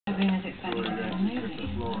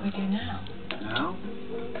What do we do now? Now?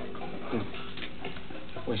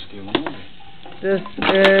 We're still moving. This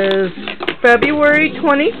is February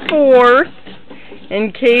 24th,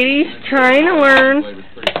 and Katie's trying to learn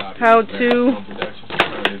how to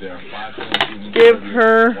give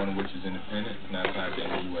herself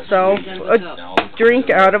a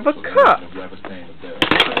drink out of a cup.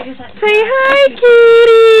 Say hi,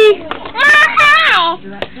 Katie!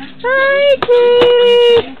 Hi,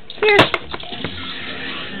 Katie! Here.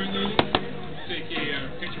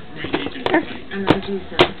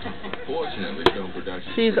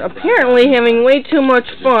 She's apparently having way too much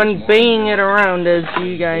fun banging it around, as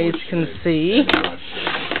you guys can see.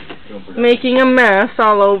 Making a mess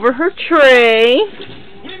all over her tray.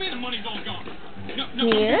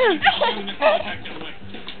 Yeah.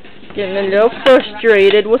 Getting a little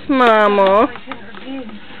frustrated with Mama.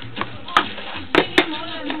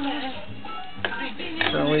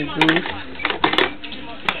 Silly goose.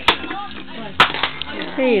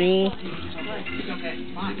 Katie.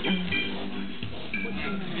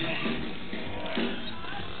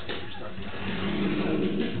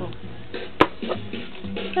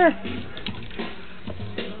 Sure.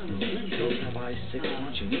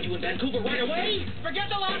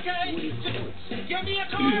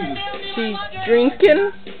 She's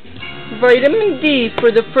drinking vitamin D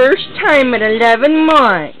for the first time in 11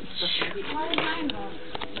 months.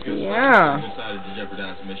 Yeah.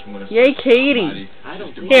 Yay, Katie.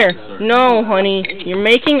 Here. No, honey. You're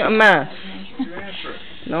making a mess.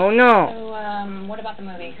 No, no. So, what about the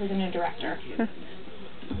movie? Who's the new director?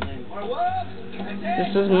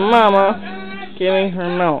 This is Mama giving her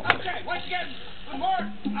milk. Okay, once again, some more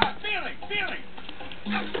feeling.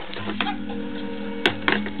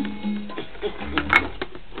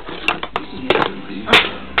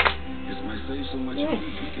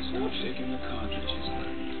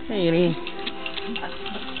 Katie.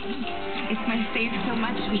 It's my save so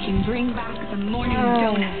much we can bring back the morning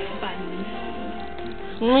donut fund.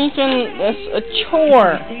 Making this a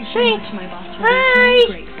chore. Say hi.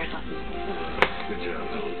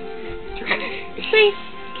 Say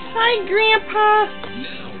hi, Grandpa.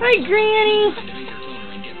 Hi, Granny.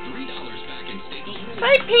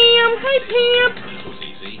 Hi, Pam. Hi, Pam.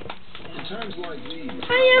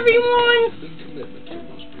 Hi, everyone.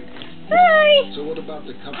 Hi. So what about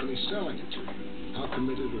the company selling it to you? How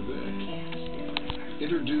committed are they?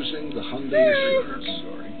 Introducing the Hyundai Assurance.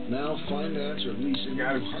 Now finance or leasing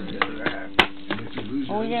your Hyundai. And if you lose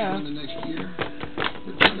your income in the next year,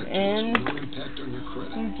 the credit has no impact on your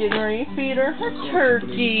credit. I'm getting ready to feed her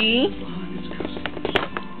turkey.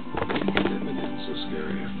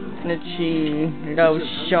 That she loves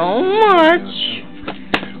so much.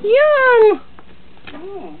 Yum!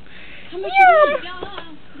 Yum!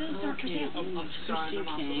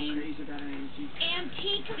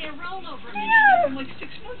 Antique, they're rollover minutes from like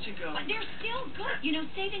 6 months ago. But they're still good. You know,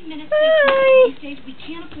 saving minutes these days, we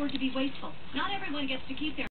can't afford to be wasteful. Not everyone gets to keep their